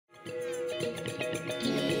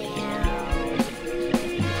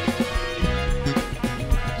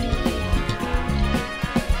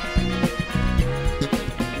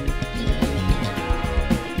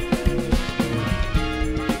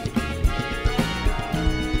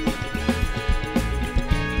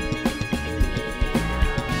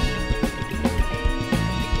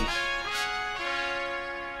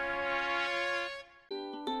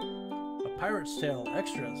Tale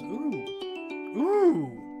extras. Ooh. Ooh.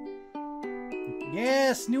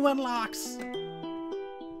 Yes, new unlocks.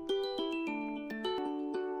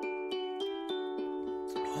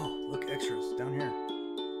 Oh, look, extras down here.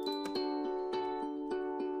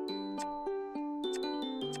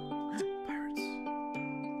 Pirates.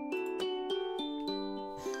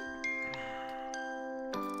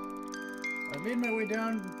 I made my way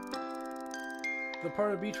down the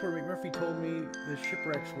part of the beach where McMurphy told me the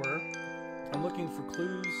shipwrecks were. I'm looking for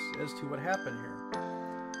clues as to what happened here,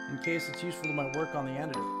 in case it's useful to my work on the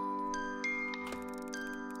antidote.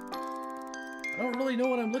 I don't really know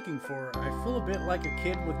what I'm looking for. I feel a bit like a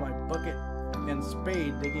kid with my bucket and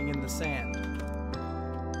spade digging in the sand.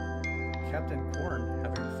 Captain Corn,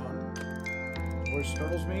 having fun. The voice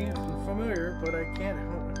startles me. It's familiar, but I can't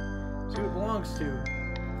see who it belongs to.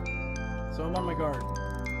 So I'm on my guard.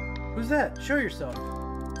 Who's that? Show yourself.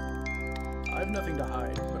 I have nothing to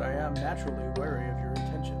hide, but I am naturally wary of your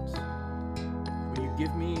intentions. Will you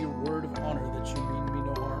give me your word of honor that you mean me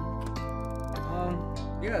no harm?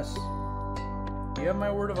 Yes. You have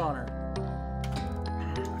my word of honor.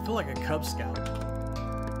 I feel like a Cub Scout.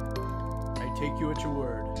 I take you at your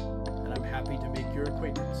word, and I'm happy to make your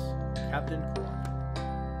acquaintance, Captain Corn.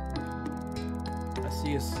 I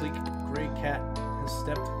see a sleek gray cat has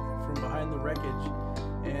stepped from behind the wreckage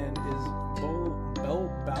and is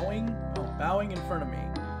bowing in front of me.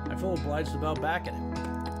 I feel obliged to bow back at him.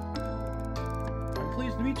 I'm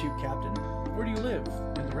pleased to meet you, Captain. Where do you live?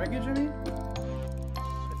 In the wreckage, I mean?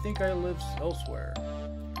 I think I live elsewhere,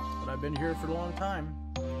 but I've been here for a long time.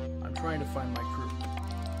 I'm trying to find my crew.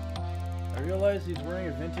 I realize he's wearing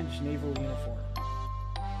a vintage naval uniform.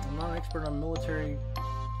 I'm not an expert on military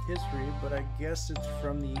history, but I guess it's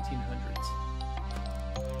from the 1800s.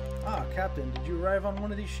 Ah, Captain, did you arrive on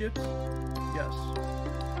one of these ships? Yes.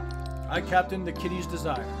 I captained the Kitty's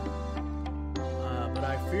Desire. But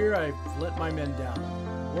I fear I've let my men down.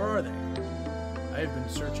 Where are they? I have been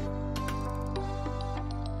searching.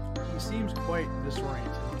 He seems quite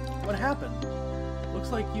disoriented. What happened?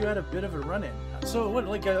 Looks like you had a bit of a run-in. So what,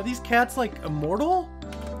 like, are these cats, like, immortal?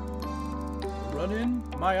 Run-in?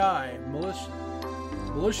 My eye.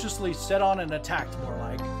 Maliciously set on and attacked, more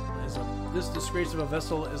like. This disgrace of a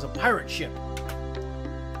vessel is a pirate ship.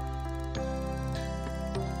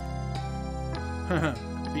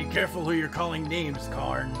 Be careful who you're calling names,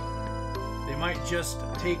 Karn. They might just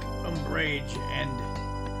take umbrage, and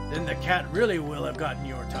then the cat really will have gotten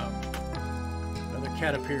your tongue. Another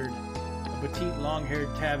cat appeared. A petite,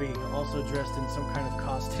 long-haired tabby, also dressed in some kind of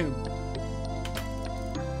costume.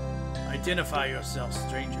 Identify yourself,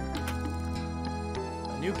 stranger.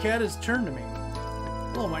 A new cat has turned to me.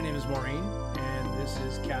 Hello, my name is Maureen, and this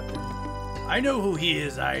is Captain. I know who he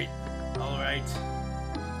is, Alright.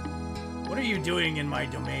 What are you doing in my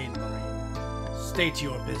domain, Maureen? State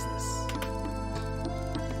your business.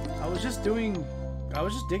 I was just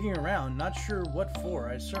digging around, not sure what for.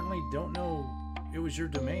 I certainly don't know it was your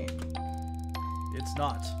domain. It's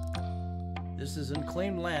not. This is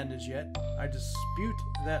unclaimed land as yet. I dispute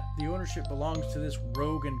that the ownership belongs to this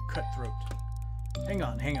rogue and cutthroat. Hang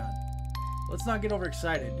on. Let's not get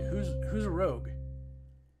overexcited. Who's a rogue?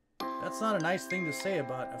 That's not a nice thing to say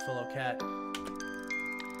about a fellow cat.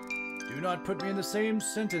 Do not put me in the same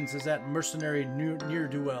sentence as that mercenary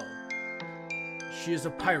ne'er-do-well. She is a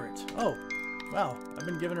pirate. Oh, wow. I've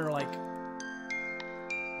been giving her, like...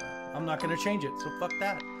 I'm not gonna change it, so fuck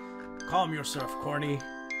that. Calm yourself, Corny.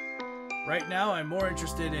 Right now, I'm more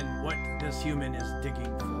interested in what this human is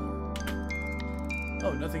digging for.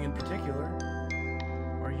 Oh, nothing in particular.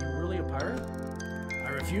 Are you really a pirate? I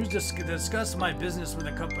refuse to discuss my business with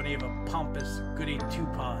a company of a pompous goody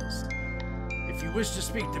two-paws. If you wish to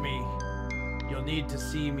speak to me, you'll need to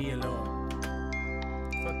see me alone.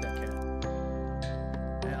 Fuck that cat.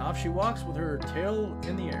 And off she walks with her tail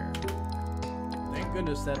in the air. Thank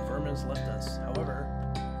goodness that vermin's left us. However,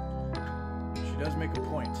 she does make a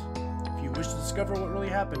point. If you wish to discover what really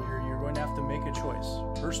happened here, you're going to have to make a choice.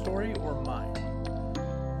 Her story or mine.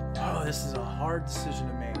 Oh, this is a hard decision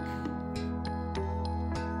to make.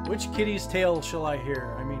 Which kitty's tale shall I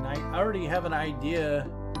hear? I mean, I already have an idea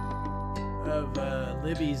of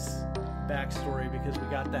Libby's backstory because we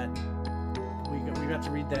got that. We got to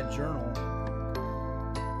read that journal,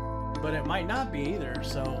 but it might not be either.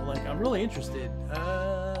 So, like, I'm really interested.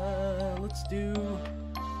 Let's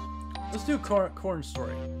do Corn's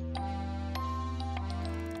story.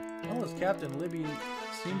 Well, as Captain Libby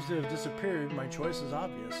seems to have disappeared, my choice is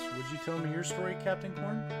obvious. Would you tell me your story, Captain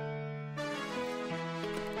Corn?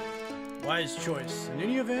 Wise choice. In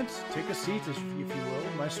any event, take a seat if you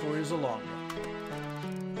will. My story is a long one.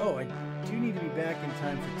 Oh, I do need to be back in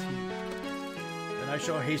time for tea. I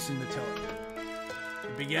shall hasten to tell it.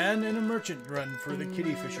 It began in a merchant run for the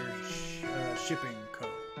Kitty Fisher Shipping Co.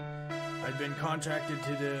 I'd been contracted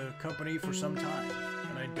to the company for some time,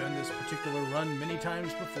 and I'd done this particular run many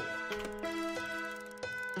times before.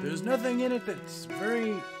 There's nothing in it that's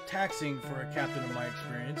very taxing for a captain of my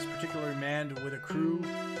experience, particularly manned with a crew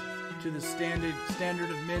to the standard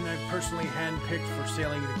of men I've personally handpicked for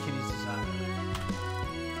sailing the Kitty's Desire.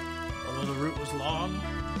 Although the route was long,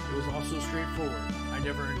 it was also straightforward. I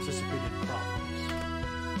never anticipated problems.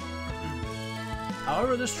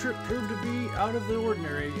 However, this trip proved to be out of the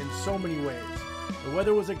ordinary in so many ways. The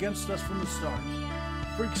weather was against us from the start.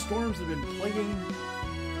 Freak storms have been plaguing...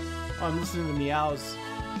 Oh, I'm listening to meows.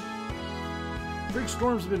 Freak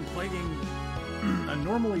storms have been plaguing a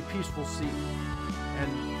normally peaceful sea, and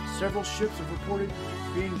several ships have reported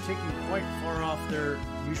being taken quite far off their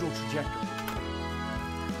usual trajectory.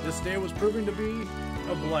 This day was proving to be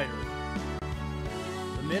a blighter.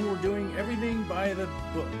 The men were doing everything by the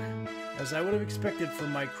book, as I would have expected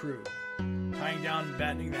from my crew. Tying down and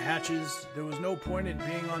battening the hatches, there was no point in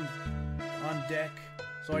being on deck,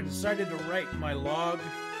 so I decided to write my log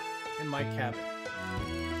in my cabin.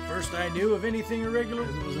 First I knew of anything irregular,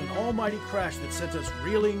 it was an almighty crash that sent us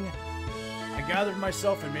reeling. I gathered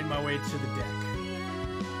myself and made my way to the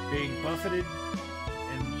deck, being buffeted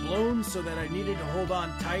and blown so that I needed to hold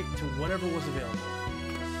on tight to whatever was available.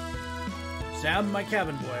 Sam, my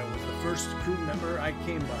cabin boy, was the first crew member I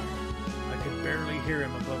came by. I could barely hear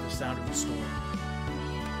him above the sound of the storm.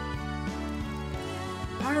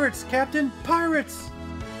 "Pirates, Captain! Pirates!"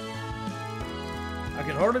 I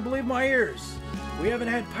could hardly believe my ears. We haven't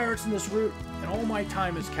had pirates in this route in all my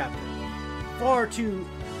time as captain. Far too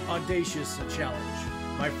audacious a challenge.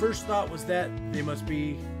 My first thought was that they must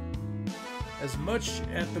be as much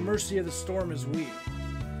at the mercy of the storm as we,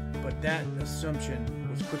 but that assumption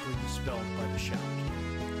was quickly dispelled by the shout.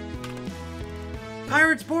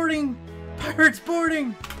 "Pirates boarding! Pirates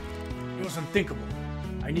boarding!" It was unthinkable.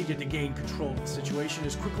 I needed to gain control of the situation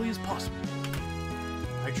as quickly as possible.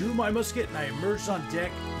 I drew my musket and I emerged on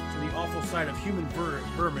deck to the awful sight of human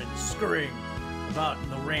vermin scurrying about in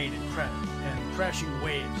the rain and crashing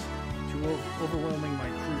waves to overwhelming my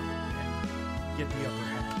crew and get the upper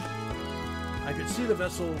hand. I could see the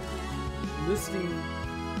vessel listing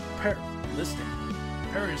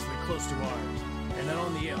perilously close to ours, and then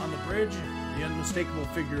on the bridge, the unmistakable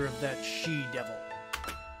figure of that she-devil.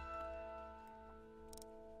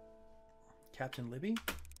 Captain Libby?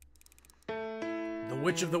 The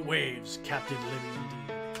Witch of the Waves, Captain Libby indeed.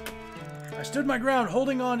 I stood my ground,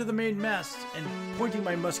 holding on to the main mast and pointing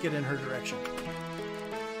my musket in her direction.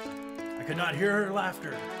 I could not hear her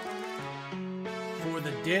laughter for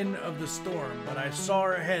the din of the storm, but I saw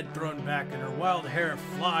her head thrown back and her wild hair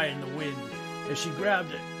fly in the wind as she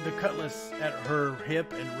grabbed the cutlass at her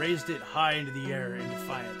hip and raised it high into the air in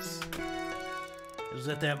defiance. It was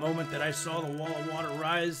at that moment that I saw the wall of water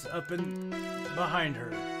rise up behind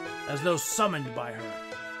her, as though summoned by her.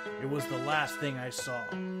 It was the last thing I saw.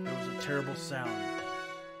 There was a terrible sound,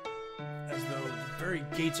 as though the very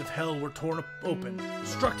gates of hell were torn open,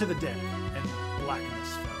 struck to the deck, and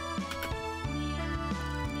blackness fell.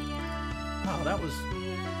 Oh, that was...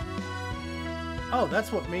 Oh,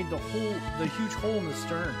 that's what made the huge hole in the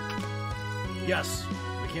stern. Yes,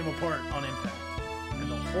 it came apart on impact,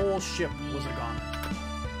 and the whole ship was a goner.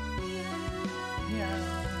 Yeah.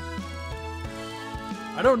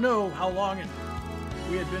 I don't know how long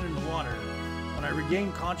we had been in the water. When I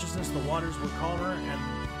regained consciousness, the waters were calmer,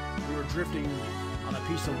 and we were drifting on a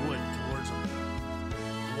piece of wood towards a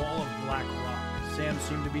wall of black rock. Sam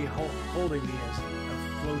seemed to be holding me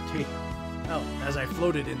as I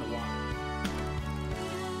floated in the water.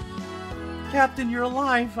 "Captain, you're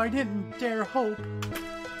alive. I didn't dare hope."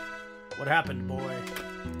 "What happened, boy?"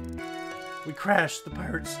 "We crashed. The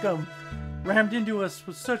pirate scum rammed into us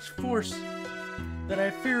with such force that I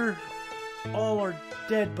fear all are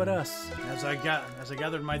dead but us." As I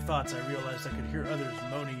gathered my thoughts, I realized I could hear others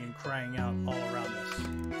moaning and crying out all around us.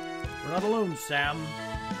 "We're not alone, Sam.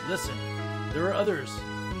 Listen, there are others.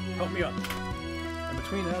 Help me up." And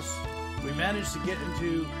between us, we managed to get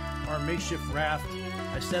into our makeshift raft.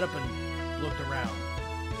 I sat up and looked around,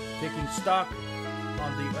 taking stock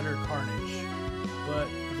on the utter carnage. But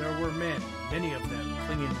there were men, many of them,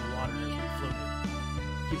 clinging to the water as we floated,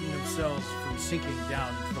 keeping themselves from sinking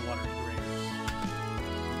down into the watery graves.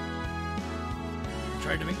 I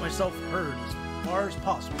tried to make myself heard as far as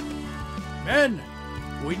possible. "Men,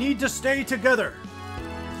 we need to stay together.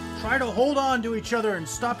 Try to hold on to each other and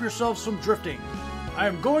stop yourselves from drifting. I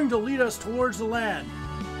am going to lead us towards the land.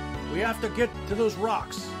 We have to get to those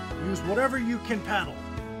rocks. Use whatever you can paddle.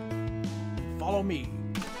 follow me.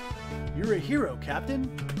 You're a hero,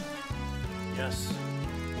 Captain. Yes,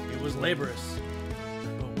 it was laborious,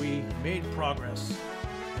 but we made progress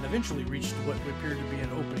and eventually reached what appeared to be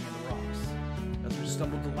an opening in the rocks. As we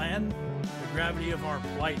stumbled to land, the gravity of our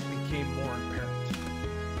plight became more apparent.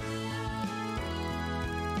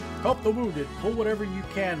 Help the wounded, pull whatever you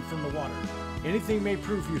can from the water. Anything may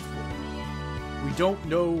prove useful. We don't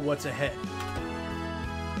know what's ahead.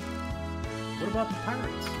 What about the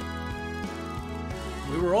pirates?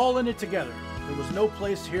 We were all in it together. There was no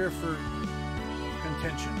place here for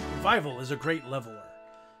contention. Revival is a great leveler.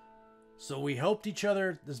 So we helped each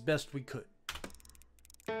other as best we could.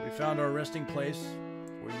 We found our resting place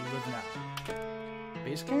where you live now.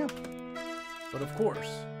 Base camp? But of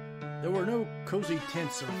course, there were no cozy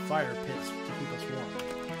tents or fire pits to keep us warm.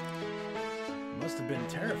 It must have been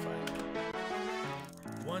terrifying.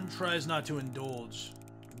 One tries not to indulge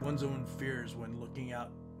one's own fears when looking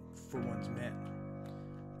out for one's men.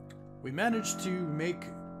 We managed to make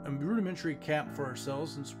a rudimentary camp for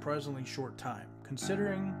ourselves in surprisingly short time.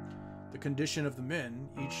 Considering the condition of the men,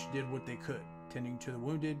 each did what they could, tending to the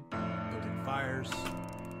wounded, building fires.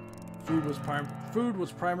 Food was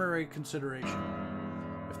primary consideration.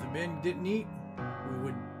 If the men didn't eat, we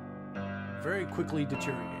would very quickly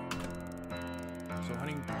deteriorate. So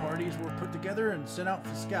hunting parties were put together and sent out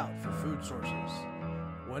to scout for food sources.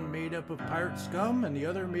 One made up of pirate scum and the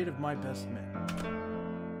other made of my best men.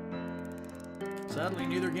 Sadly,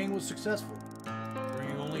 neither gang was successful,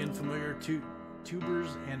 bringing only in familiar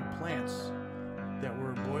tubers and plants that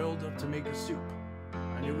were boiled up to make a soup.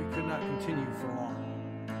 I knew we could not continue for long.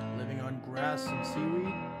 Living on grass and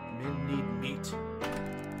seaweed, men need meat.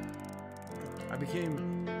 I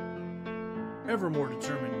became ever more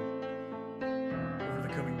determined over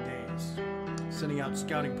the coming days, sending out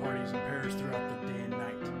scouting parties in pairs throughout the day and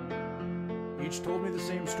night. Each told me the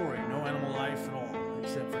same story, no animal life at all,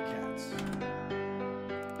 except for cats.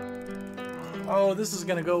 Oh, this is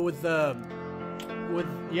gonna go with what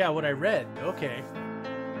I read. Okay.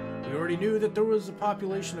 We already knew that there was a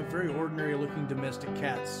population of very ordinary looking domestic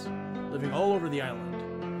cats living all over the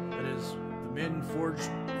island. But as the men forged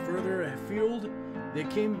further afield, they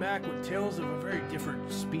came back with tales of a very different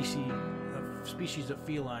species of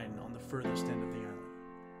feline on the furthest end of the island.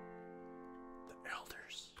 The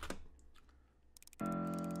elders.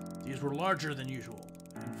 These were larger than usual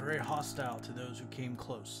and very hostile to those who came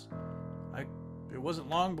close. It wasn't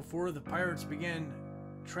long before the pirates began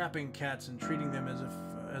trapping cats and treating them as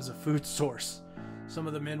a food source. Some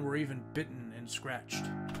of the men were even bitten and scratched.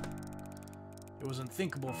 It was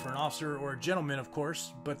unthinkable for an officer or a gentleman, of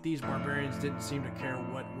course, but these barbarians didn't seem to care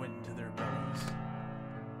what went into their bellies.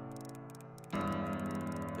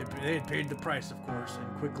 They had paid the price, of course, and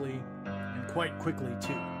quite quickly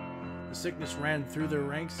too. The sickness ran through their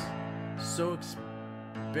ranks so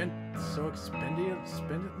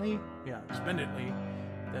expendently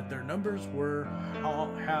that their numbers were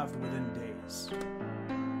halved within days.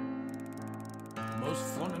 Most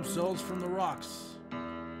flung themselves from the rocks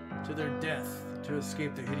to their death to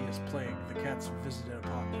escape the hideous plague the cats visited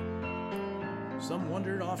upon them. Some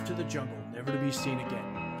wandered off to the jungle, never to be seen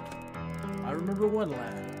again. I remember one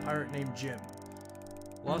lad, a pirate named Jim,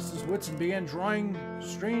 lost his wits and began drawing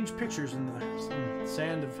strange pictures in the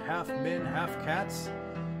sand of half men, half cats.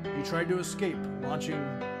 He tried to escape, launching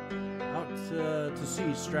out to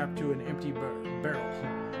sea strapped to an empty barrel.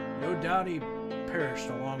 No doubt he perished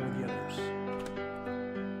along with the others.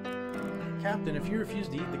 Captain, if you refuse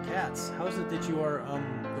to eat the cats, how is it that you are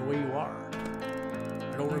the way you are?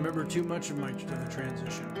 I don't remember too much of the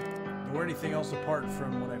transition, nor anything else apart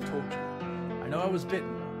from what I've told you. I know I was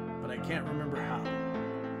bitten, but I can't remember how.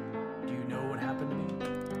 Do you know what happened to me?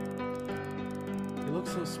 He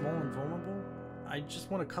looks so small and vulnerable. I just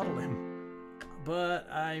want to cuddle him, but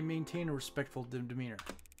I maintain a respectful demeanor.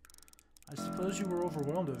 I suppose you were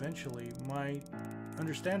overwhelmed eventually. My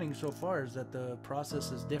understanding so far is that the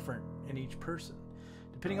process is different in each person.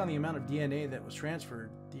 Depending on the amount of DNA that was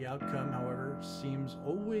transferred, the outcome, however, seems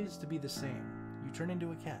always to be the same. You turn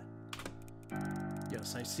into a cat.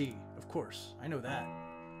 Yes, I see. Of course, I know that.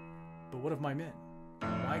 But what of my men?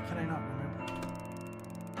 Why can I not remember?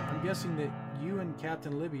 I'm guessing that you and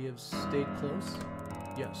Captain Libby have stayed close?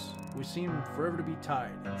 Yes, we seem forever to be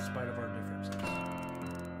tied in spite of our differences.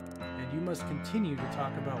 And you must continue to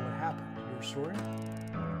talk about what happened. Your story?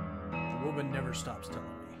 The woman never stops telling me.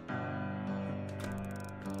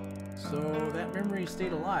 So that memory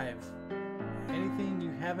stayed alive. Anything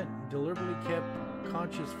you haven't deliberately kept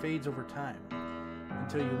conscious fades over time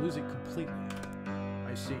until you lose it completely.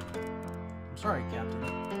 I see. I'm sorry, Captain.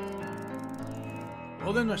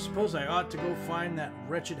 Well, then I suppose I ought to go find that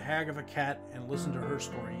wretched hag of a cat and listen to her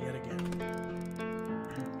story yet again.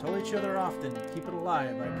 Tell each other often, keep it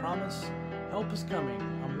alive, I promise. Help is coming.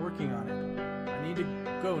 I'm working on it. I need to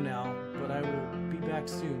go now, but I will be back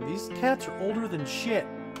soon. These cats are older than shit.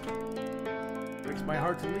 Breaks my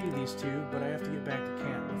heart to leave these two, but I have to get back to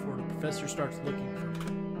camp before the professor starts looking for me.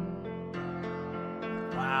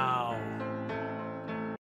 Wow.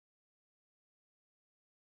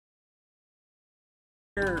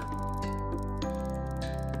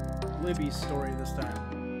 Libby's story this time.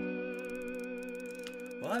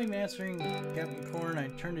 Without even answering Captain Corn, I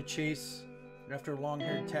turned to Chase, after a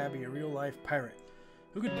long-haired tabby, a real-life pirate.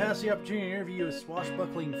 Who could pass the opportunity to interview a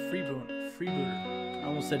swashbuckling freebooter? I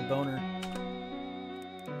almost said boner.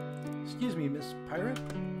 Excuse me, Miss Pirate?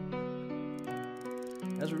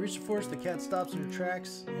 As we reach the forest, the cat stops in her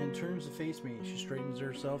tracks and turns to face me. She straightens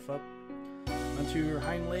herself up onto her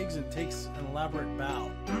hind legs and takes an elaborate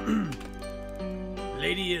bow.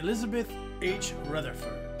 Lady Elizabeth H.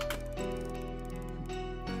 Rutherford.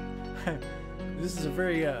 This is a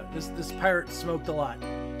very, this pirate smoked a lot.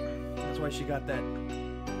 That's why she got that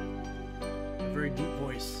very deep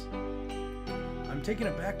voice. I'm taken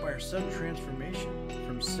aback by her sudden transformation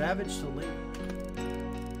from savage to lady.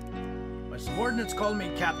 My subordinates call me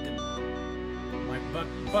Captain. My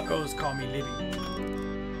buckos call me Libby.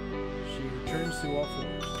 She returns to all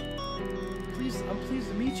fours. I'm pleased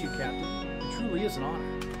to meet you, Captain. It truly is an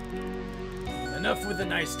honor. Enough with the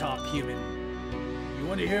nice talk, human. You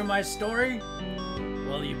want to hear my story?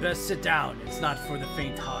 Well, you best sit down. It's not for the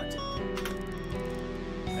faint-hearted.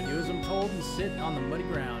 I do as I'm told and sit on the muddy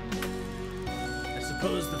ground. I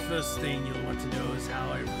suppose the first thing you'll want to know is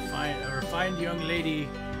how a refined young lady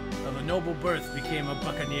of a noble birth became a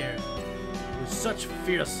buccaneer with such a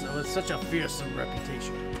fearsome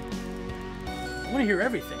reputation. I want to hear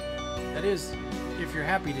everything. That is, if you're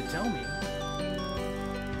happy to tell me.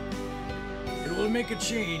 It will make a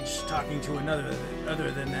change talking to another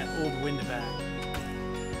other than that old windbag.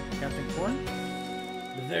 Captain Corn?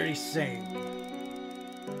 The very same.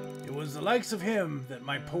 It was the likes of him that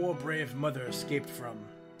my poor brave mother escaped from,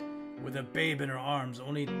 with a babe in her arms,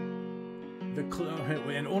 only the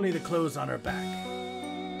clothes on her back.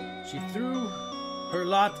 She threw her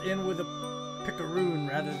lot in with a picaroon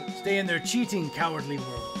rather than stay in their cheating, cowardly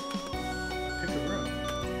world. A picaroon?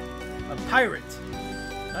 A pirate.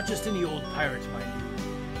 Not just any old pirate, mind you.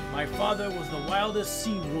 My father was the wildest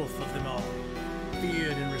sea wolf of them all.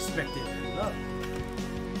 Feared and respected and loved.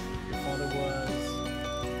 Your father was...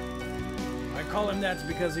 I call him that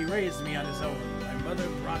because he raised me on his own. My mother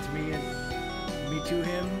brought me to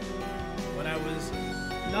him when I was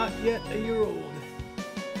not yet a year old.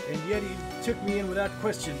 And yet he took me in without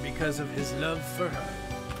question because of his love for her.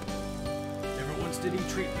 Never once did he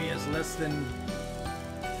treat me as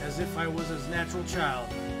if I was his natural child.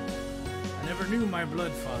 I never knew my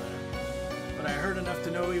blood father, but I heard enough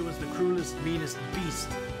to know he was the cruelest, meanest beast.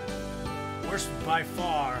 Worse by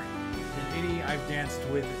far than any I've danced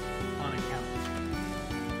with on account.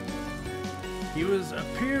 He was a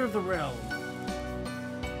peer of the realm,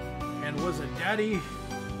 and was a daddy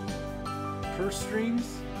purse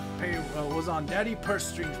strings was on Daddy Purse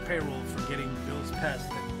Strings' payroll for getting bills passed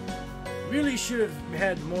that really should have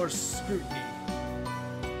had more scrutiny.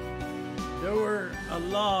 They were a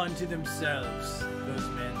law unto themselves, those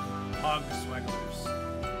men,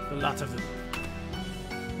 hog-swagglers, the lot of them.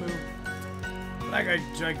 Well, like I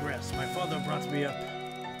digress, my father brought me up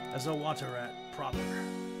as a water rat proper.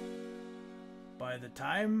 By the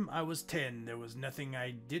time I was 10, there was nothing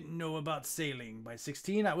I didn't know about sailing. By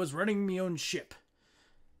 16, I was running my own ship,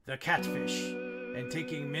 the Catfish, and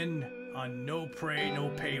taking men on no prey, no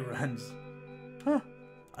pay runs. Huh.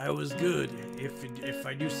 I was good, if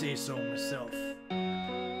I do say so myself.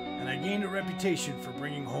 And I gained a reputation for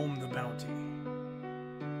bringing home the bounty.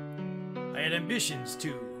 I had ambitions,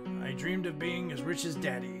 too. I dreamed of being as rich as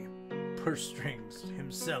Daddy Purse Strings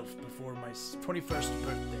himself before my 21st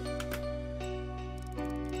birthday.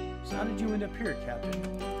 So how did you end up here, Captain?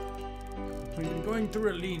 We've been going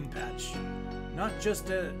through a lean patch. Not just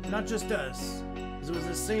us, as it was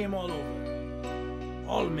the same all over.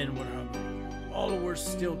 All men were hungry. All were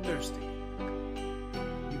still thirsty.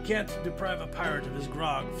 You can't deprive a pirate of his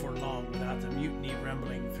grog for long without a mutiny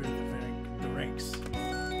rumbling through the ranks.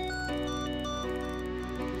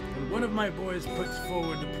 When one of my boys puts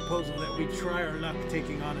forward the proposal that we try our luck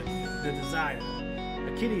taking on the Desire,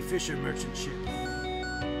 a kitty fisher merchant ship,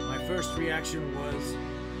 my first reaction was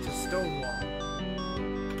to stonewall.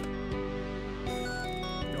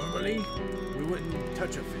 Normally, we wouldn't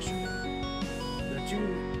touch a fisherman. They're too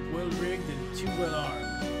well-rigged and too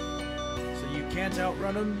well-armed, so you can't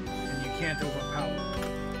outrun them, and you can't overpower them.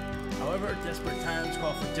 However, desperate times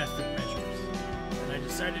call for desperate measures, and I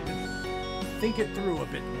decided to think it through a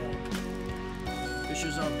bit more.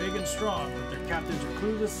 Fishers are big and strong, but their captains are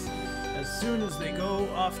clueless. As soon as they go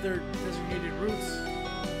off their designated routes,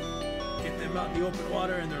 get them out in the open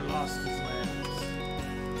water and they're lost as lambs.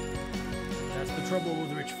 That's the trouble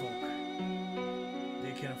with rich folk.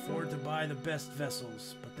 They can afford to buy the best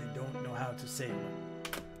vessels, but they don't know how to sail them.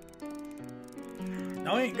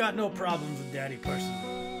 Now, I ain't got no problems with Daddy personally,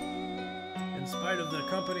 in spite of the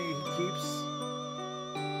company he keeps,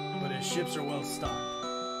 but his ships are well stocked,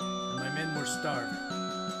 and my men were starving.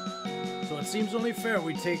 So it seems only fair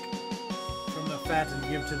we take from the fat and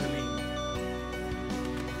give to the lean.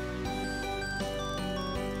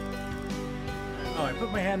 Oh, I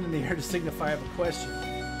put my hand in the air to signify I have a question.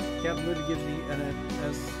 Captain Luna gives me an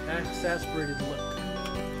exasperated look.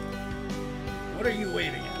 What are you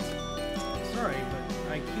waving at? Sorry,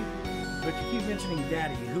 but you keep mentioning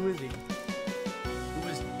Daddy. Who is he?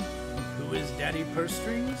 Who is Daddy Purse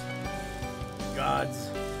Strings?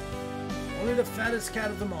 Gods. Only the fattest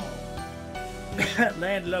cat of them all. That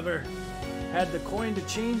landlubber had the coin to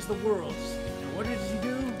change the worlds. And what did he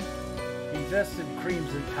do? He invested in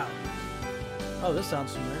creams and powders. Oh, this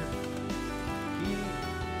sounds familiar. He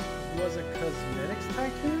was a cosmetics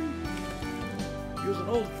tycoon? He was an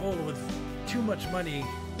old fool with too much money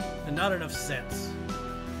and not enough sense.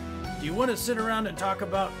 Do you want to sit around and talk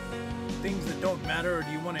about things that don't matter, or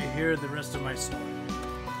do you want to hear the rest of my story?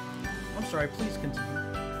 I'm sorry, please continue.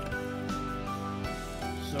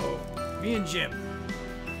 So, me and Jim,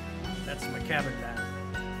 that's my cabin lad,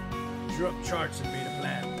 drew up charts and made a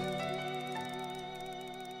plan.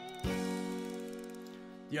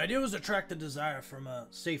 The idea was to track the Desire from a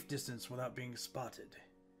safe distance without being spotted.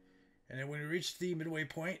 And then when we reached the midway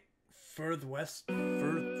point, furthest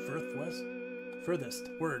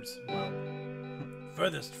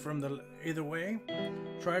from the either way,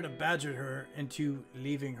 try to badger her into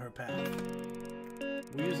leaving her path.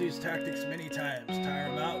 We use these tactics many times, tire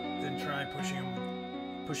them out, then try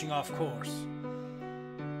pushing off course.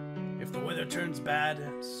 If the weather turns bad,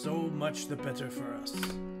 so much the better for us.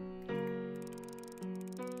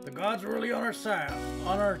 The gods were really on our side.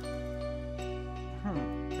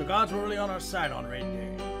 The gods were really on our side on rain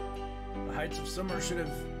day. The heights of summer should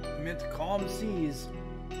have meant calm seas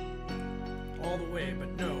all the way, but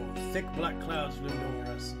no. Thick black clouds loomed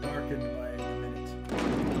over us, darkened by the minute.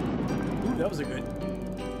 Ooh, that was a good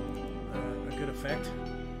effect.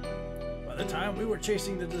 By the time we were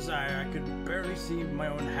chasing the Desire, I could barely see my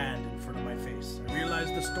own hand in front of my face. I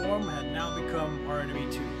realized the storm had now become our enemy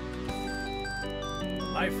too.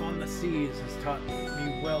 Life on the seas has taught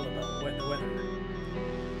me well about wet weather.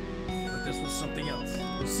 But this was something else.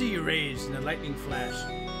 The sea raged in a lightning flash,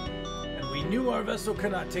 and we knew our vessel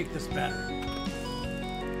could not take this battering.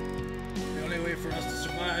 The only way for us to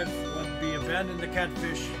survive would be abandon the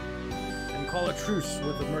catfish and call a truce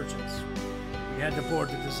with the merchants. We had to board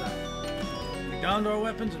the Desire. We donned our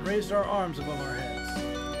weapons and raised our arms above our heads.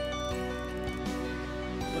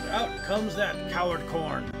 But out comes that coward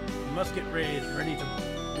Corn. Musket raised, ready to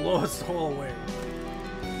blow us all away.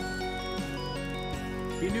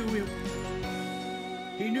 He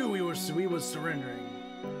knew we was surrendering,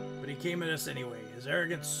 but he came at us anyway. His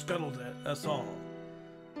arrogance scuttled at us all.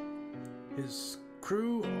 His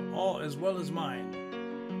crew, all as well as mine.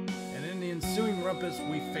 And in the ensuing rumpus,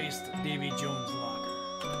 we faced Davy Jones' locker.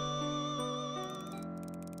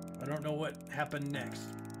 I don't know what happened next.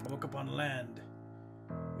 I woke up on land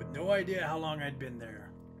with no idea how long I'd been there.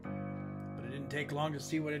 But it didn't take long to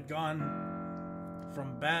see what had gone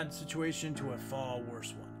from bad situation to a far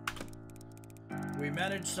worse one. We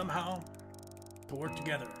managed somehow to work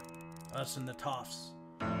together, us and the Toffs,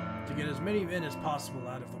 to get as many men as possible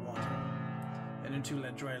out of the water and into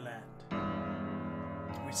dry land.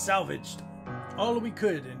 We salvaged all we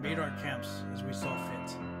could and made our camps as we saw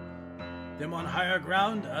fit. Them on higher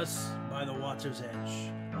ground, us by the water's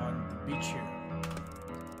edge, on the beach here.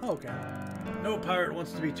 Okay. No pirate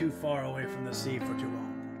wants to be too far away from the sea for too long.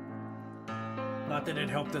 Not that it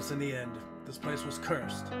helped us in the end. This place was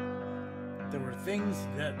cursed. There were things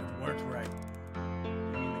that weren't right. I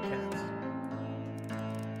mean the cats.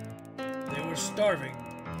 They were starving.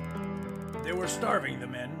 They were starving, the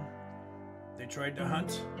men. They tried to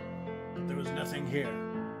hunt, but there was nothing here.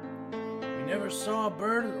 We never saw a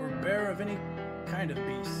bird or bear of any kind of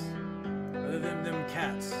beast, other than them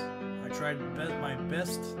cats. I tried my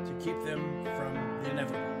best to keep them from the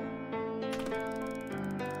inevitable.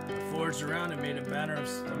 I foraged around and made a manner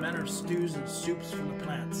of stews and soups from the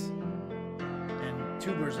plants and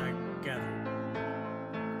tubers I gathered.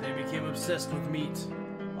 They I became obsessed with meat.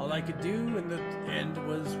 All I could do in the end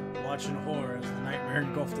was watch in horror as the nightmare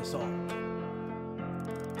engulfed us all.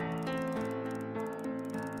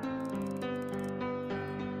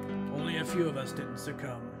 Only a few of us didn't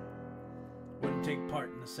succumb. Wouldn't take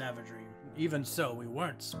part in the savagery. Even so, we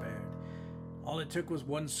weren't spared. All it took was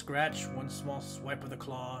one scratch, one small swipe of the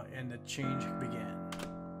claw, and the change began.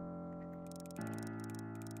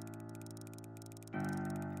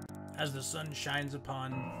 As the sun shines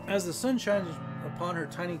upon her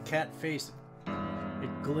tiny cat face,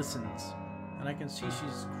 it glistens, and I can see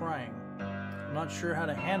she's crying. I'm not sure how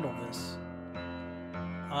to handle this.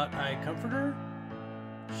 Ought I comfort her?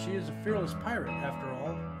 She is a fearless pirate, after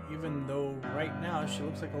all, even though right now she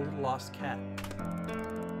looks like a little lost cat.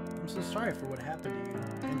 I'm so sorry for what happened to you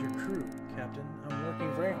and your crew, Captain. I'm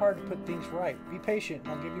working very hard to put things right. Be patient.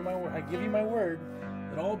 I give you my word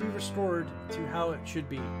that all will be restored to how it should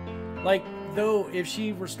be. Like, though, if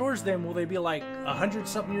she restores them, will they be like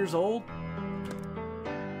 100-something years old?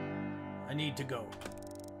 I need to go.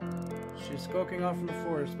 She's skulking off in the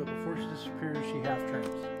forest, but before she disappears, she half turns.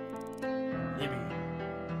 Libby.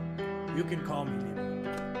 You can call me Libby.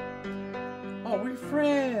 Oh, we're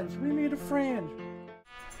friends. We made a friend.